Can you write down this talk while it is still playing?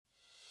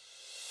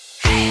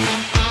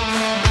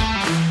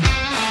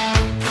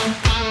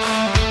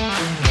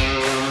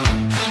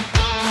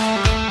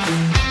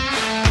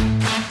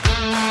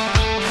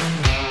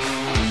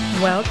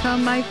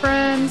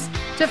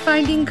to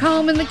Finding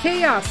Calm in the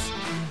Chaos.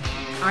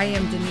 I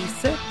am Denise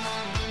Sith,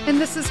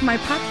 and this is my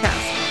podcast.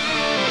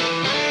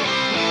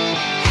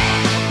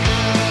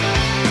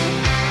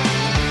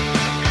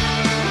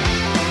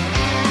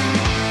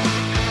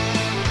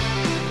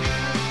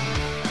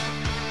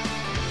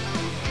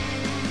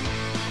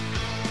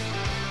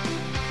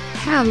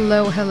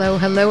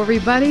 Hello,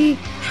 everybody.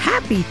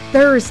 Happy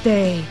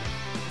Thursday.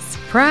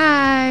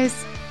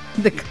 Surprise.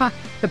 The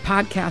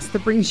podcast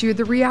that brings you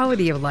the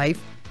reality of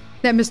life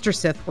that Mr.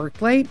 Sith worked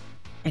late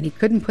and he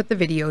couldn't put the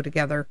video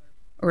together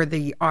or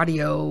the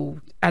audio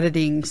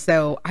editing.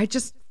 So I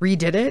just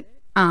redid it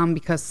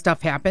because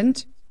stuff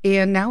happened.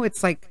 And now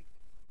it's like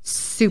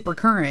super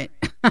current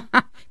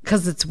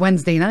because it's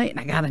Wednesday night and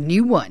I got a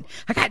new one.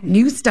 I got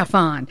new stuff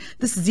on.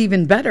 This is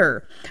even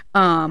better.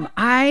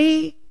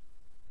 I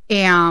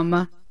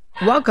am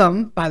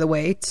welcome, by the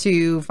way,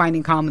 to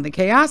Finding Calm in the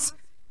Chaos.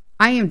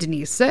 I am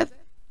Denise Sith,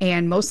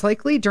 and most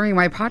likely during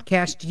my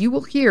podcast, you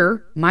will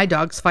hear my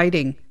dogs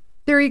fighting.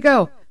 There you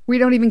go. We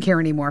don't even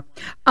care anymore.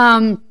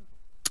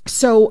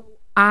 So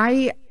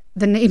the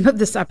name of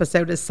this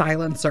episode is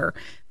Silencer,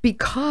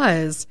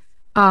 because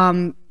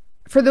for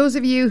those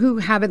of you who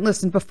haven't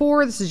listened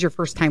before, this is your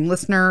first time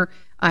listener.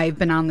 I've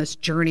been on this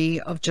journey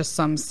of just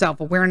some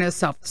self-awareness,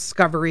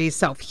 self-discovery,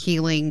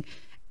 self-healing.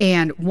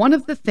 And one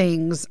of the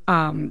things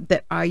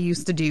that I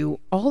used to do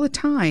all the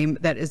time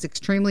that is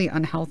extremely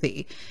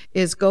unhealthy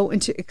is go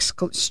into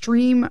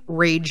extreme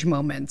rage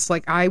moments.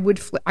 Like I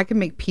could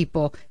make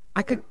people,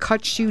 I could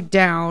cut you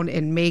down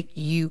and make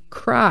you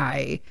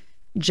cry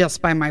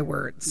just by my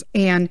words.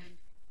 And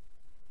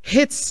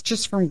it's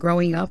just from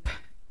growing up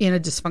in a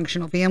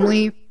dysfunctional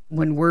family.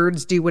 When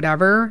words do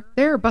whatever.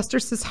 There, Buster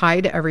says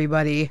hi to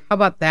everybody. How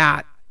about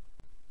that?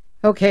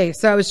 Okay,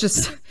 so I was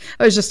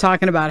just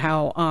talking about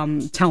how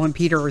telling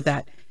Peter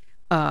that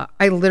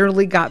I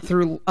literally got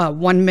through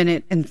 1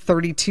 minute and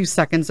 32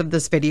 seconds of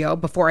this video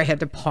before I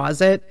had to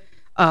pause it,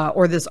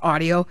 or this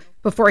audio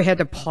before I had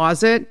to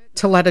pause it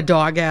to let a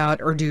dog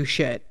out or do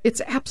shit.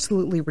 It's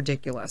absolutely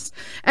ridiculous.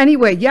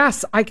 Anyway,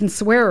 yes, I can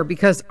swear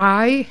because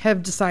I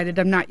have decided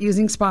I'm not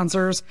using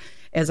sponsors,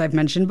 as I've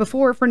mentioned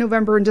before, for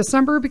November and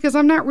December because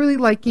I'm not really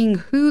liking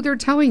who they're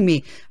telling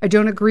me. I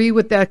don't agree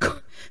with the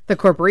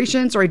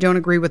corporations, or I don't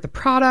agree with the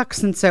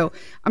products. And so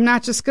I'm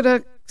not just going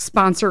to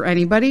sponsor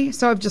anybody.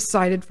 So I've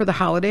decided for the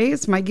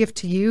holidays, my gift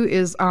to you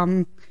is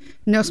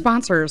no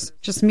sponsors,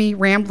 just me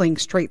rambling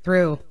straight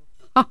through.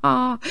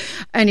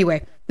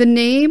 Anyway, the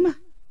name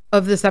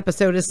of this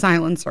episode is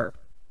Silencer.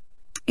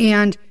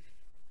 And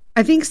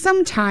I think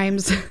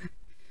sometimes,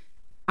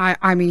 I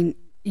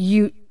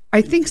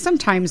think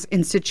sometimes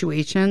in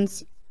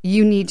situations,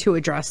 you need to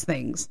address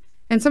things.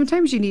 And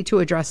sometimes you need to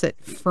address it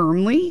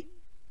firmly,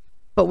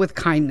 but with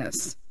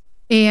kindness.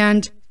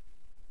 And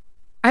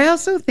I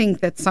also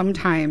think that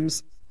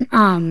sometimes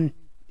there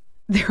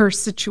are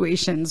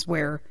situations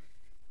where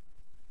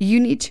you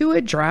need to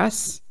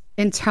address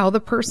and tell the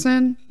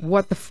person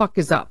what the fuck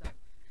is up,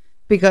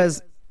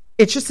 because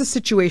it's just a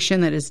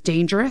situation that is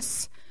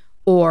dangerous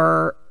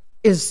or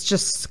is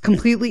just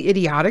completely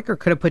idiotic or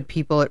could have put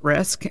people at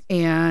risk,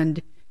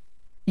 and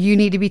you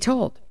need to be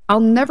told. I'll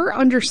never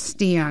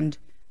understand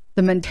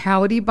the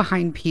mentality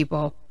behind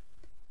people.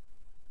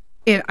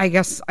 And I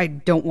guess I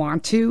don't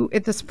want to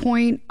at this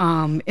point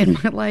in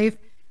my life.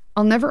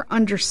 I'll never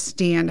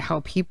understand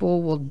how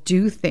people will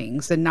do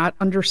things and not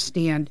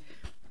understand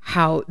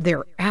how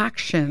their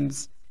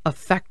actions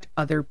affect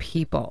other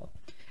people.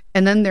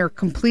 And then their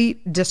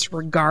complete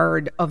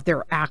disregard of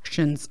their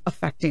actions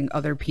affecting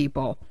other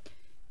people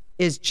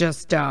is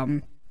just,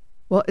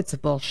 it's a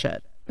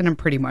bullshit. And I'm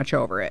pretty much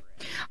over it.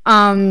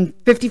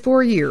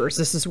 54 years,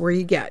 this is where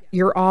you get.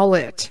 You're all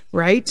it,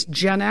 right?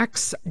 Gen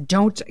X,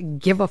 don't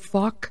give a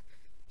fuck.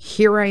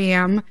 Here I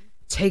am,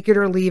 take it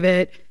or leave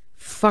it,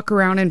 fuck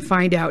around and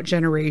find out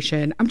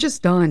generation. I'm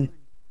just done.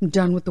 I'm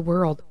done with the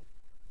world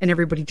and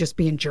everybody just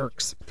being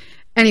jerks.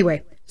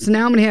 Anyway, so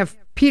now I'm going to have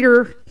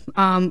Peter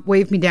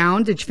wave me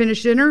down. Did you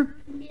finish dinner?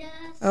 Yes.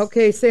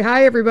 Okay, say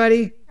hi,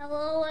 everybody.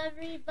 Hello,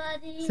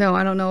 everybody. So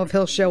I don't know if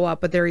he'll show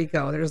up, but there you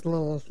go. There's a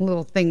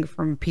little thing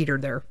from Peter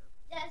there.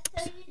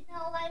 Just so you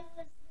know, I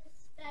was this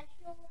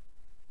special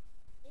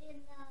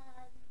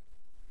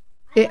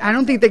in... I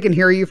don't think they can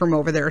hear you from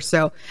over there.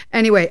 So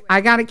anyway, I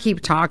got to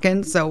keep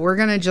talking. So we're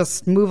going to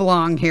just move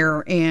along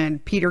here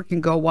and Peter can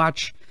go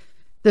watch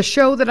the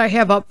show that I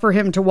have up for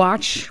him to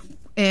watch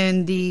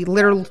in the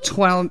literal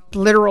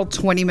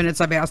 20 minutes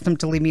I've asked him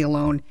to leave me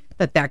alone.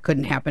 That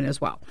couldn't happen as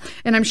well.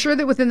 And I'm sure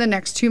that within the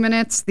next 2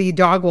 minutes, the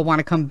dog will want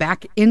to come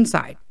back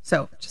inside.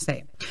 So just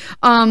saying.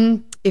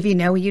 If you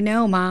know, you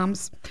know,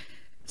 moms.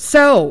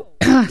 So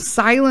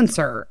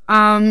Silencer.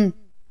 I'm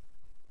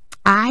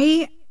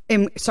going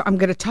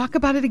to talk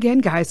about it again,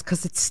 guys,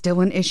 because it's still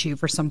an issue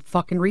for some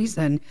fucking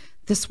reason.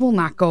 This will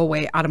not go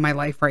away out of my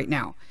life right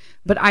now.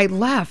 But I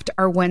left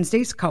our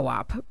Wednesdays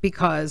co-op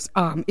because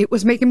it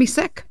was making me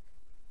sick.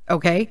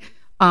 Okay.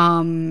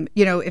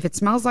 If it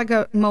smells like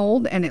a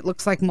mold and it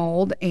looks like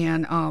mold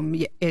and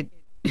it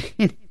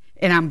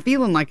and I'm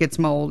feeling like it's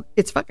mold,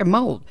 it's fucking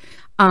mold.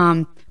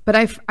 But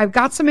I've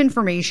got some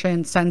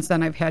information since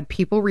then. I've had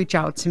people reach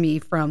out to me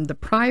from the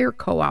prior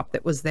co-op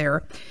that was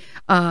there,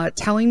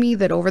 telling me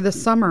that over the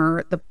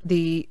summer,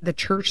 the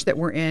church that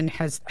we're in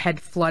had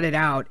flooded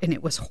out, and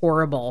it was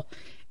horrible.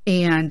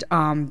 And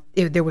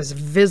there was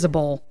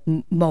visible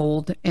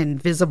mold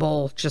and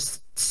visible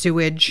just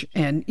sewage,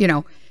 and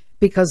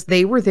because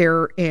they were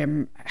there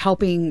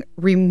helping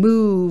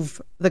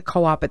remove the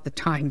co-op at the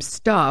time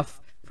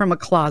stuff from a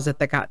closet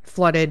that got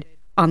flooded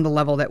on the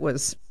level that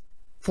was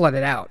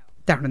flooded out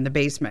down in the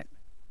basement.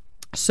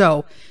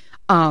 So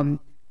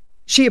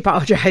she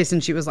apologized,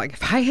 and she was like,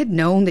 if I had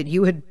known that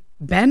you had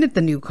been at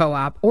the new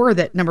co-op, or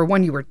that number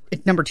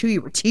two,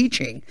 you were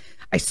teaching,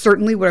 I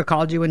certainly would have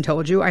called you and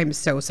told you. I'm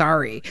so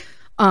sorry.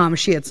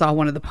 She had saw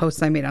one of the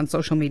posts I made on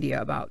social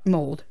media about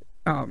mold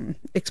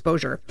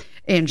exposure,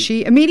 and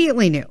she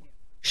immediately knew.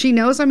 She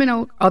knows I'm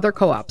in other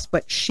co-ops,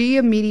 but she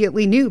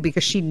immediately knew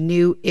because she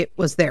knew it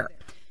was there.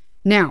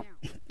 Now,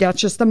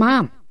 that's just the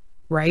mom,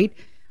 right?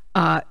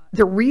 The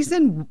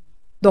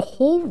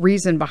whole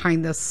reason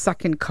behind this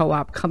second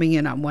co-op coming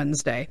in on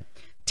Wednesday,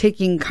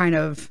 taking kind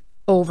of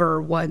over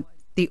what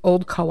the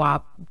old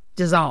co-op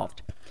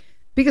dissolved,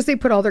 because they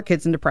put all their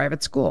kids into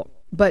private school.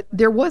 But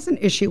there was an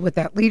issue with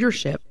that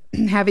leadership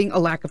having a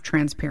lack of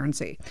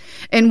transparency.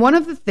 And one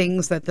of the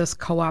things that this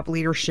co-op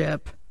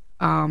leadership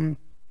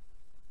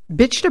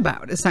bitched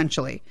about,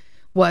 essentially,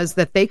 was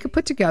that they could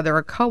put together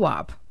a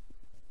co-op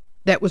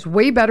that was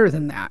way better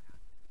than that.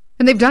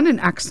 And they've done an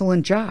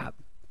excellent job.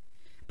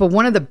 But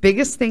one of the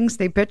biggest things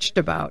they bitched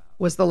about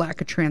was the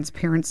lack of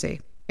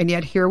transparency. And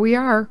yet here we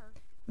are,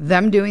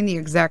 them doing the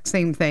exact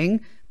same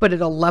thing, but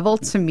at a level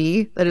to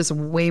me that is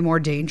way more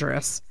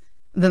dangerous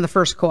than the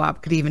first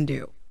co-op could even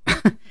do.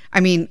 I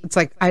mean, it's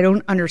like, I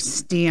don't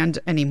understand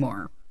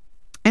anymore.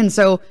 And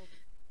so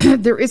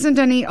there isn't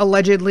any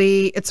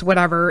allegedly, it's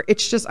whatever.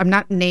 It's just, I'm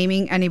not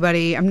naming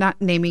anybody. I'm not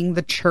naming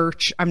the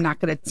church. I'm not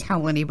going to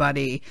tell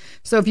anybody.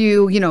 So if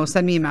you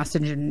send me a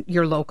message and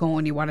you're local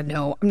and you want to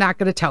know, I'm not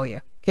going to tell you.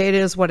 Okay, it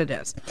is what it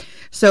is.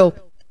 So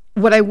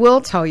what I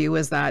will tell you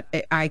is that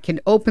I can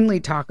openly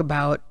talk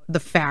about the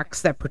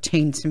facts that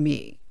pertain to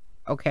me.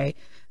 Okay,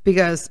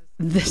 because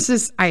this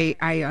is, I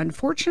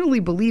unfortunately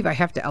believe I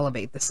have to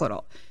elevate this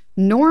little.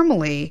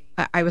 Normally,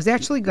 I was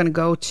actually going to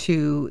go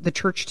to the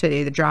church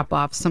today to drop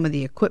off some of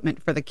the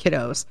equipment for the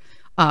kiddos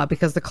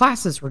because the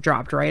classes were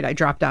dropped, right? I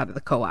dropped out of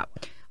the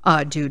co-op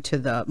due to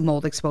the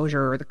mold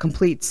exposure, the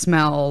complete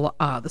smell,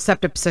 the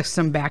septic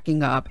system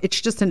backing up. It's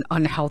just an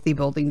unhealthy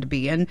building to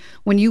be in.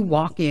 When you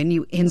walk in,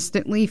 you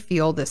instantly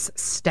feel this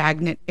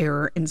stagnant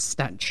air and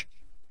stench.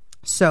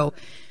 So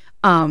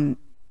I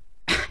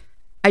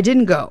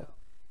didn't go.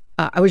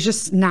 I was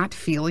just not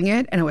feeling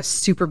it, and I was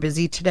super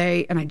busy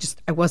today, and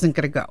I wasn't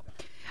going to go.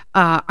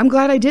 I'm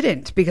glad I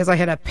didn't, because I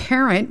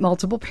had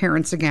multiple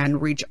parents again,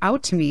 reach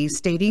out to me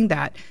stating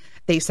that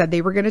they said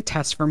they were going to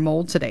test for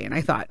mold today. And I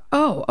thought,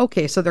 oh,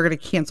 okay, so they're going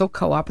to cancel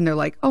co-op. And they're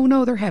like, oh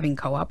no, they're having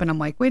co-op. And I'm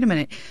like, wait a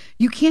minute,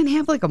 you can't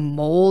have like a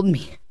mold,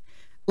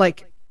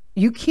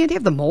 you can't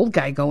have the mold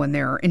guy go in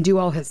there and do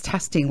all his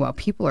testing while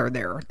people are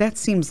there. That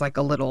seems like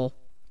a little,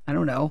 I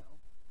don't know,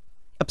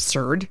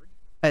 absurd,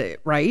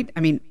 right? I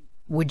mean,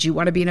 would you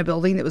want to be in a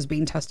building that was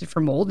being tested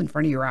for mold in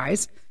front of your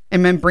eyes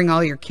and then bring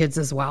all your kids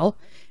as well?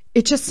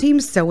 It just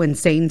seems so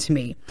insane to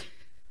me.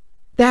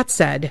 That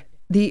said,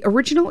 the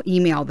original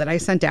email that I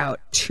sent out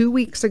 2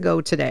 weeks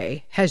ago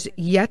today has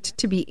yet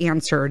to be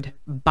answered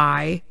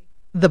by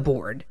the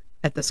board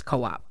at this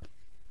co-op.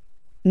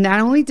 Not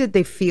only did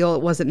they feel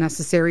it wasn't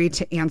necessary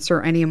to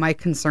answer any of my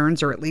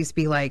concerns, or at least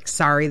be like,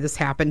 sorry this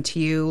happened to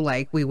you,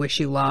 like we wish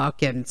you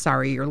luck and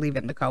sorry you're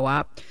leaving the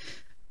co-op.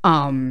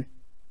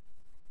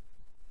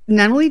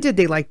 Not only did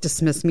they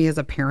dismiss me as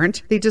a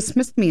parent, they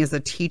dismissed me as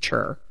a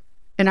teacher.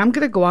 And I'm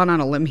going to go out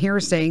on a limb here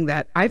saying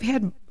that I've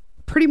had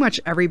pretty much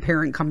every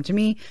parent come to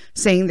me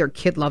saying their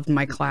kid loved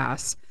my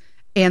class.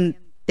 And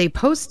they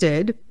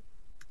posted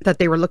that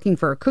they were looking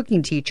for a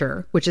cooking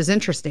teacher, which is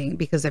interesting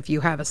because if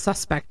you have a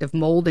suspect of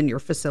mold in your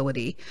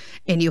facility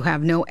and you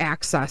have no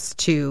access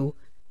to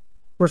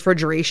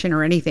refrigeration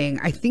or anything,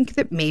 I think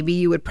that maybe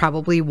you would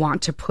probably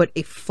want to put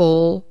a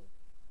full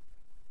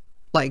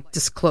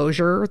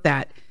disclosure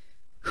that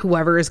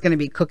whoever is going to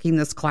be cooking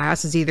this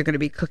class is either going to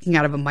be cooking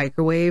out of a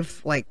microwave,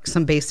 like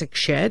some basic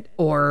shit,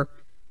 or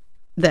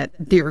that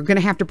they're going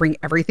to have to bring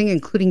everything,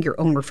 including your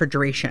own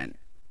refrigeration.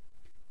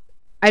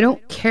 I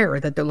don't care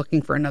that they're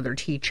looking for another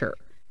teacher.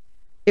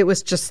 It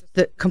was just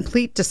the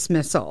complete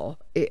dismissal.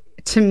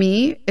 To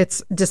me,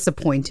 it's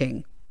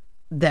disappointing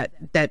that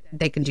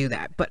they can do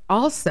that. But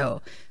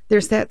also,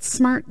 there's that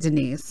smart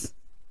Denise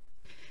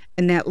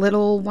and that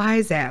little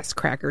wise ass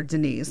cracker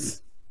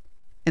Denise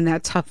and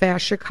that tough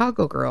ass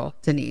Chicago girl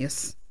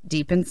Denise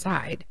deep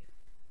inside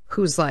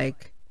who's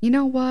like, you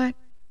know what?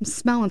 I'm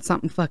smelling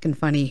something fucking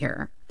funny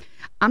here.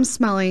 I'm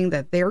smelling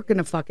that they're going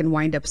to fucking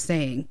wind up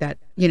saying that,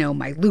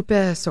 my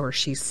lupus or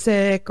she's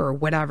sick or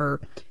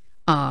whatever.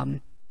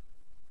 I'm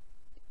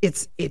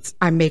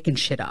making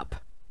shit up.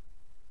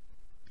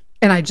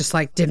 And I just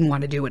didn't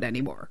want to do it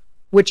anymore.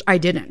 which I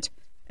didn't.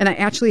 And I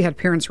actually had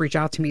parents reach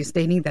out to me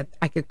stating that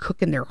I could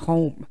cook in their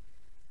home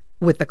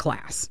with the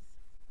class.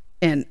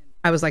 And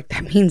I was like,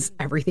 that means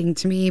everything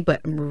to me,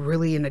 but I'm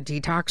really in a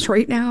detox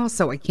right now,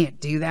 so I can't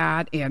do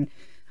that. And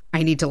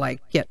I need to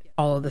like get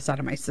all of this out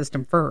of my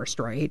system first,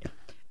 right?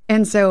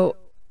 And so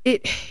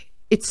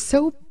it's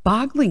so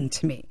boggling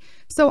to me.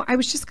 So I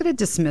was just going to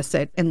dismiss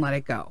it and let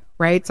it go,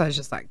 right? So I was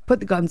just like, put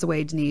the guns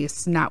away,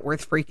 Denise, not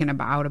worth freaking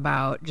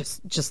about,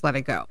 just let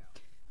it go.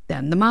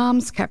 Then the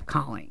moms kept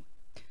calling.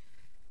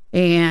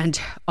 And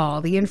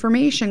all the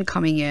information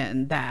coming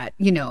in that,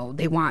 you know,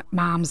 they want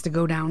moms to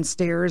go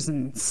downstairs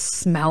and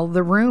smell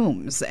the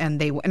rooms.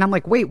 And I'm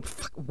like, wait,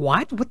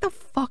 what? What the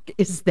fuck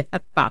is that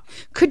about?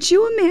 Could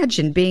you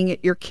imagine being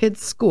at your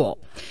kid's school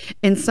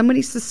and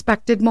somebody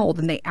suspected mold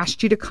and they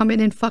asked you to come in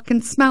and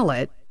fucking smell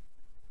it?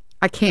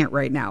 I can't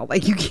right now.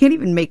 Like, you can't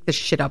even make this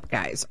shit up,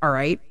 guys. All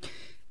right.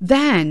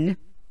 Then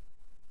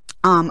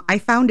I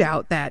found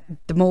out that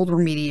the mold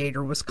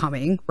remediator was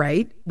coming,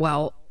 right?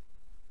 Well,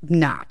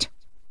 not.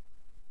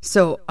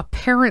 So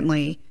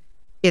apparently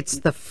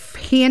it's the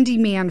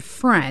handyman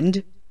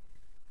friend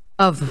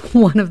of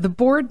one of the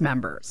board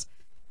members.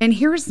 And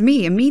here's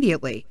me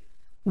immediately.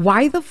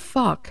 Why the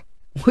fuck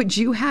would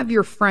you have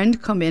your friend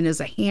come in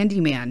as a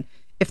handyman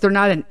if they're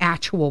not an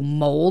actual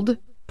mold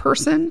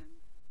person,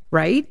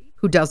 right?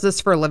 Who does this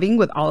for a living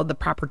with all of the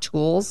proper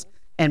tools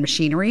and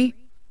machinery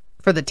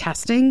for the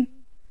testing?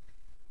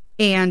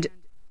 And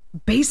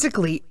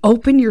basically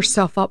open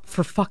yourself up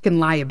for fucking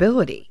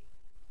liability.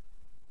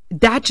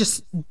 That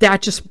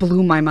just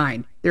blew my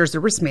mind. There's the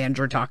risk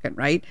manager talking,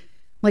 right?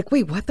 Like,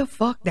 wait, what the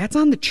fuck? That's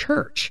on the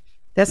church.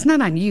 That's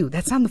not on you.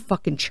 That's on the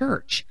fucking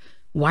church.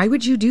 Why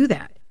would you do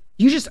that?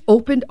 You just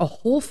opened a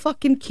whole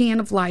fucking can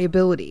of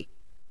liability.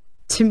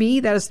 To me,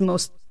 that is the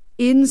most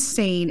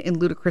insane and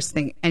ludicrous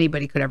thing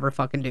anybody could ever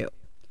fucking do.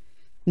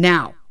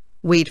 Now,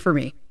 wait for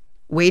me.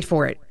 Wait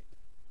for it.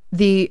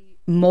 The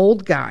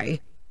mold guy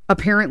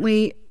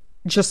apparently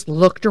just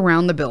looked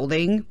around the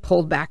building,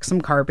 pulled back some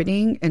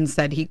carpeting, and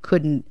said he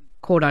couldn't,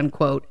 quote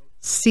unquote,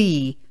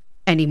 see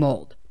any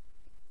mold.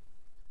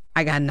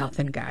 I got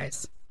nothing,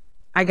 guys.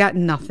 I got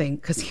nothing.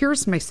 Because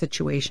here's my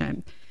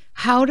situation.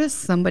 How does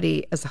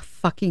somebody as a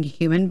fucking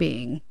human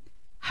being,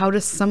 how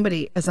does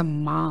somebody as a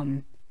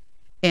mom,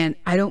 and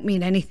I don't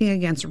mean anything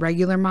against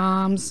regular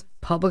moms,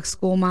 public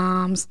school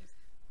moms,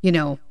 you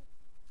know,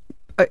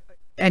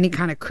 any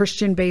kind of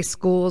Christian-based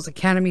schools,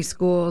 academy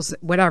schools,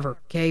 whatever,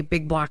 okay,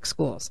 big block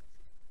schools.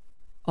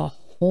 A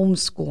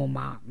homeschool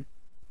mom.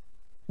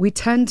 We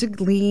tend to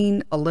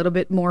lean a little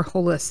bit more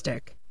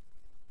holistic,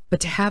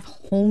 but to have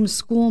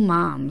homeschool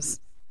moms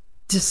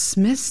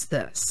dismiss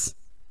this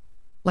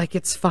like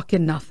it's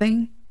fucking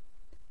nothing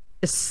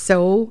is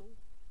so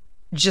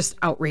just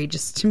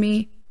outrageous to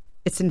me.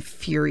 It's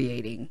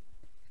infuriating.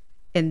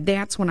 And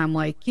that's when I'm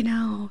like, you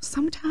know,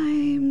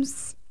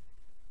 sometimes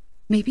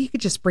maybe you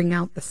could just bring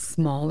out the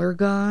smaller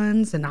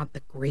guns and not the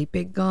great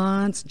big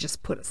guns, and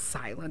just put a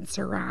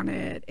silencer on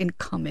it and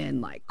come in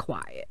like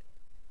quiet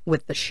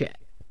with the shit.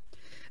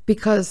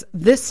 Because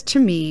this to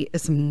me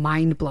is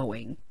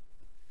mind-blowing.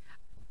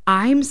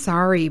 I'm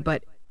sorry,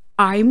 but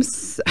I've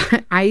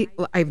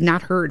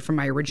not heard from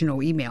my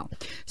original email.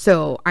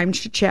 So I'm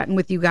chatting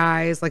with you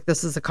guys like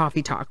this is a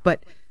coffee talk,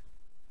 but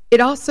it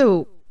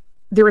also,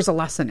 there is a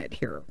lesson in it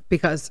here,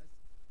 because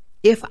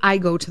if I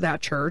go to that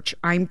church,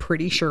 I'm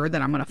pretty sure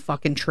that I'm going to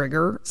fucking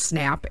trigger,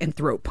 snap, and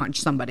throat punch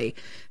somebody.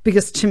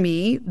 Because to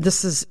me,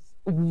 this is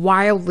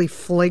wildly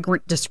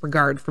flagrant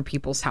disregard for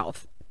people's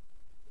health.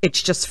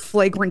 It's just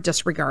flagrant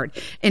disregard.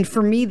 And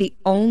for me, the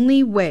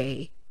only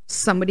way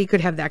somebody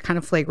could have that kind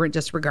of flagrant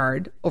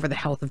disregard over the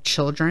health of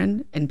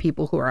children and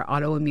people who are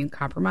autoimmune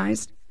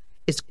compromised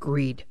is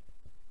greed.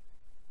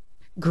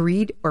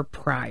 Greed or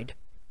pride.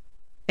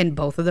 And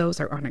both of those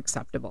are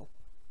unacceptable.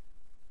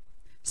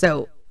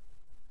 So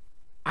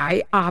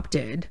I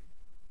opted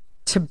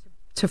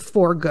to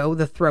forego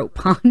the throat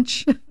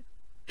punch,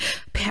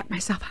 pat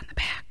myself on the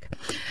back.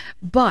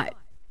 But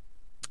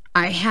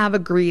I have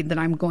agreed that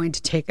I'm going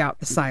to take out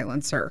the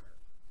silencer,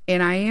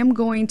 and I am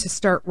going to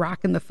start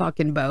rocking the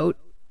fucking boat,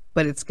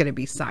 but it's going to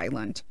be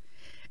silent.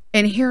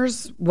 And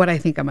here's what I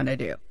think I'm going to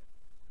do.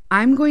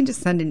 I'm going to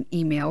send an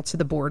email to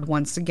the board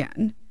once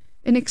again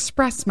and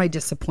express my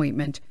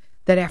disappointment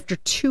that after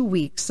 2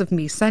 weeks of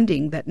me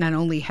sending that not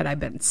only had I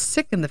been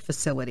sick in the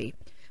facility,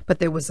 but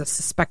there was a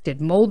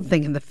suspected mold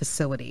thing in the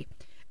facility,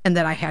 and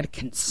that I had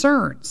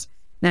concerns.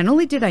 Not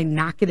only did I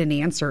not get an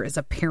answer as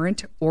a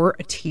parent or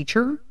a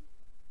teacher,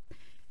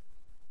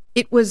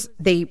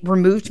 they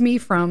removed me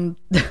from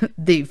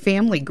the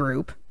family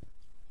group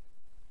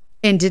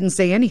and didn't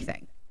say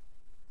anything.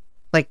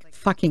 Like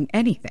fucking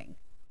anything.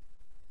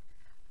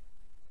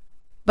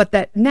 But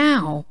that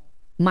now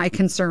my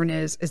concern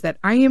is that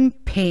I am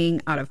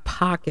paying out of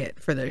pocket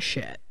for this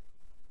shit.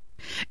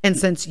 And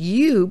since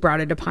you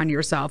brought it upon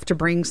yourself to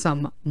bring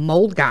some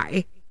mold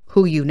guy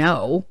who you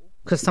know,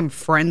 because some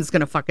friend's going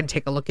to fucking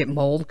take a look at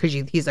mold because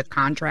he's a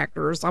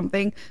contractor or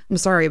something. I'm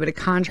sorry, but a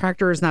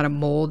contractor is not a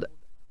mold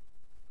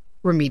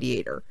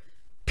remediator,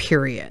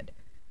 period.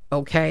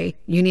 okay?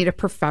 You need a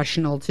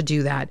professional to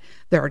do that.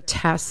 There are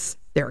tests,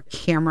 there are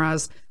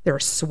cameras, there are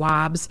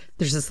swabs.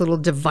 There's this little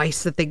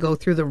device that they go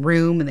through the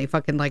room and they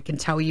fucking like can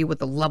tell you what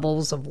the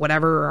levels of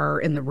whatever are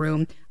in the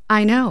room.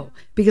 I know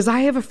because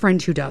I have a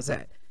friend who does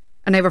it.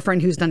 And I have a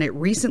friend who's done it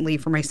recently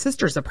for my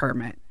sister's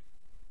apartment.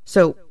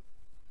 So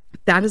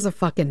that is a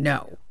fucking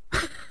no.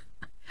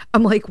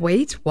 I'm like,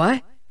 wait,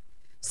 what?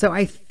 So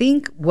I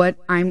think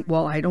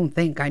I don't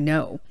think, I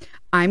know.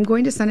 I'm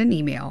going to send an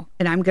email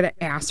and I'm going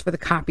to ask for the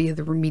copy of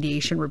the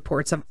remediation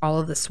reports of all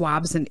of the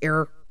swabs and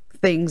air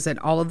things and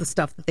all of the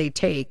stuff that they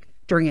take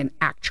during an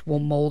actual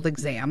mold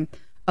exam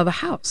of a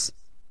house,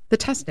 the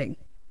testing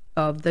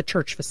of the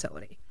church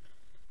facility,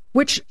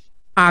 which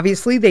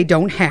obviously they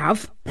don't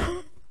have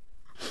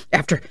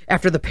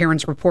after the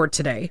parents' report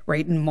today,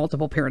 right? And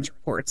multiple parents'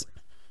 reports.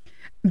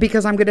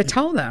 Because I'm going to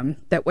tell them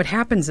that what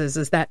happens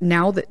is that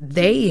now that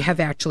they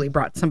have actually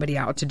brought somebody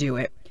out to do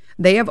it,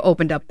 they have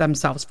opened up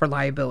themselves for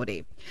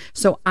liability.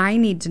 So I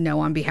need to know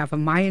on behalf of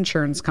my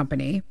insurance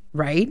company,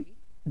 right,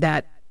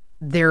 that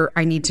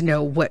I need to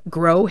know what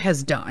Grow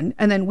has done,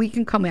 and then we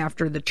can come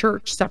after the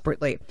church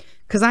separately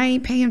because I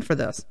ain't paying for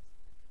this.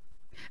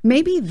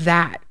 Maybe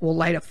that will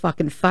light a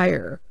fucking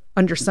fire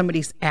under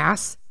somebody's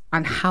ass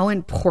on how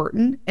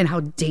important and how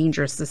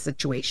dangerous the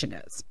situation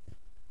is.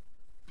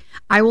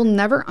 I will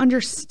never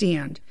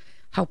understand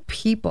how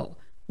people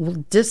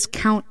will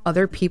discount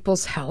other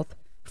people's health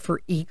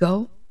for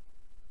ego,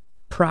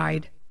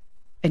 pride,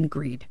 and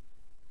greed.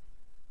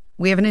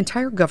 We have an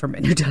entire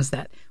government who does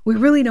that. We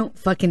really don't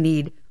fucking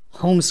need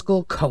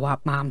homeschool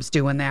co-op moms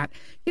doing that.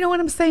 You know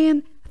what I'm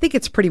saying? I think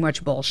it's pretty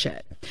much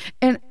bullshit.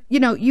 And,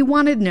 you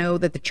want to know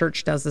that the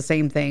church does the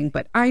same thing,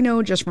 but I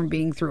know just from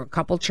being through a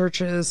couple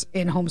churches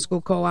in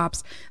homeschool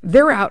co-ops,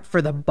 they're out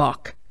for the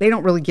buck. They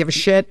don't really give a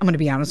shit. I'm going to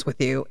be honest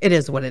with you. It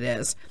is what it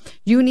is.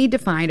 You need to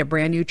find a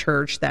brand new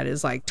church that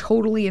is like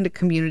totally into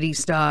community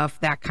stuff,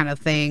 that kind of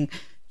thing,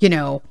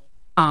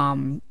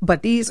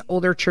 but these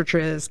older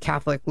churches,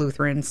 Catholic,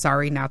 Lutheran,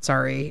 sorry, not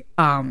sorry,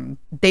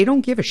 they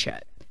don't give a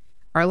shit.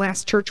 Our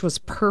last church was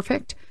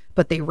perfect,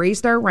 but they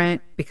raised our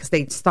rent because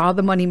they saw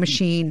the money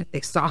machine. They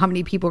saw how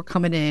many people were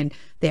coming in.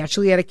 They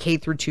actually had a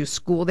K-2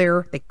 school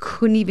there. They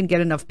couldn't even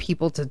get enough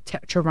people to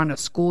run a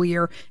school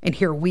year. And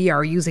here we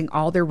are using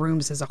all their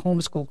rooms as a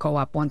homeschool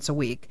co-op once a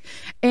week.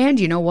 And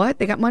you know what?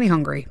 They got money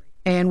hungry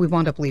and we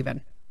wound up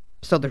leaving.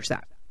 So there's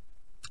that.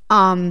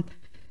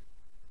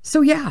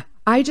 So yeah,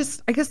 I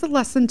guess the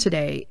lesson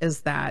today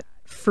is that,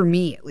 for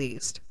me at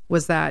least,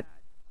 was that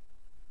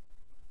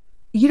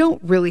you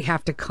don't really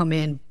have to come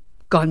in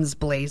guns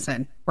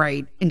blazing,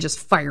 right? And just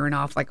firing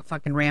off like a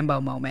fucking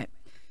Rambo moment.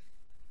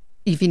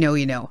 If you know,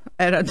 you know.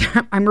 And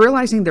I'm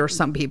realizing there are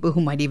some people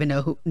who might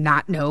even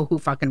not know who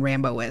fucking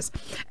Rambo is.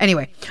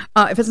 Anyway,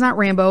 if it's not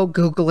Rambo,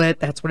 Google it.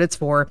 That's what it's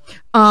for.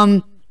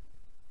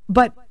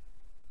 But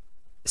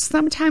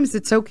sometimes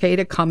it's okay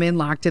to come in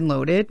locked and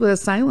loaded with a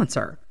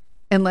silencer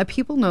and let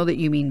people know that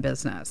you mean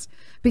business.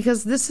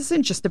 Because this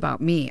isn't just about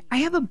me. I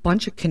have a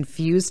bunch of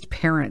confused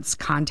parents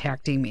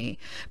contacting me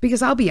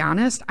because I'll be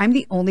honest, I'm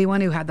the only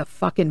one who had the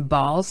fucking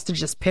balls to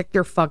just pick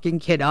their fucking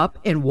kid up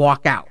and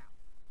walk out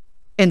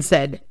and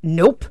said,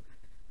 nope,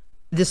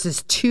 this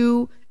is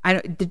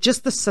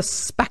just the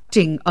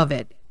suspecting of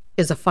it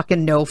is a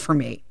fucking no for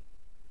me.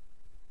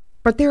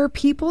 But there are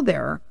people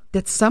there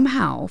that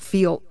somehow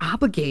feel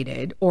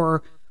obligated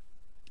or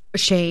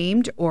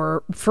ashamed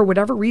or for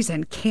whatever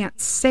reason can't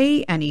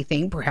say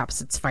anything.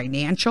 Perhaps it's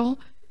financial,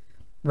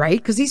 right?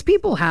 Because these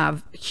people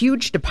have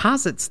huge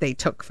deposits they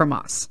took from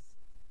us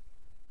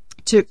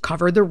to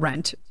cover the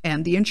rent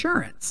and the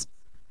insurance.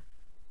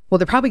 Well,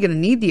 they're probably going to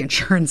need the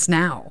insurance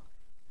now.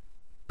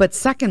 But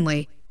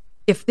secondly,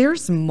 if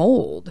there's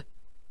mold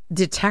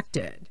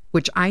detected,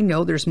 which I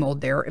know there's mold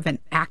there, if an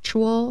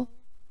actual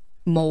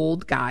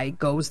mold guy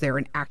goes there,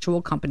 an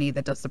actual company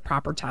that does the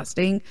proper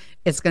testing,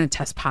 it's going to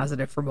test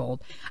positive for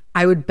mold.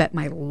 I would bet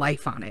my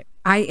life on it.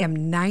 I am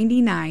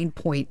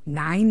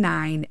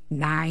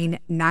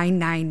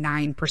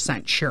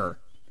 99.999999% sure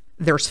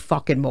there's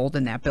fucking mold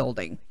in that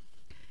building.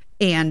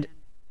 And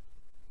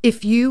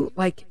if you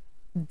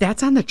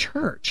that's on the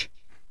church.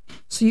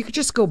 So you could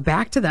just go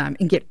back to them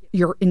and get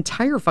your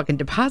entire fucking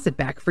deposit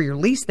back for your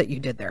lease that you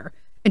did there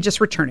and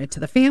just return it to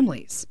the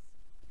families.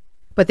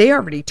 But they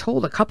already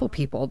told a couple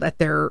people that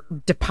their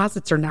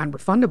deposits are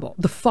non-refundable.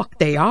 The fuck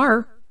they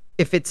are.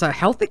 If it's a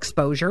health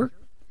exposure,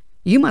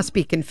 you must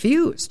be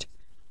confused.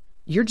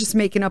 You're just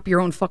making up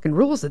your own fucking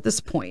rules at this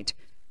point.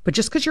 But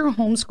just because you're a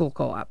homeschool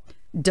co-op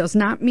does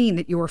not mean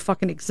that you are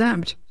fucking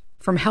exempt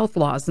from health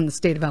laws in the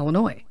state of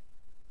Illinois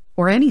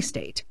or any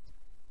state.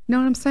 You know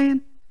what I'm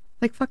saying?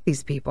 Fuck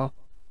these people.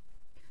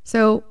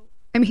 So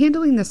I'm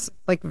handling this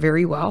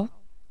very well.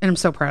 And I'm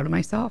so proud of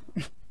myself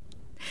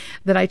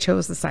that I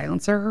chose the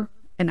silencer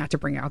and not to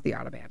bring out the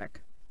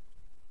automatic.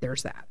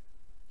 There's that.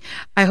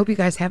 I hope you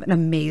guys have an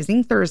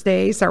amazing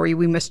Thursday. Sorry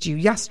we missed you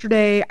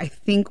yesterday. I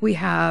think we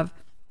have...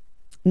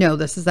 No,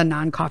 this is a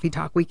non-coffee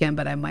talk weekend,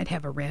 but I might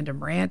have a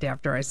random rant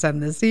after I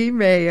send this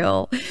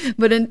email.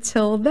 But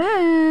until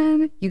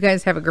then, you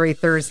guys have a great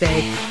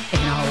Thursday.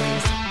 And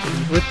always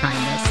be with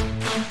kindness.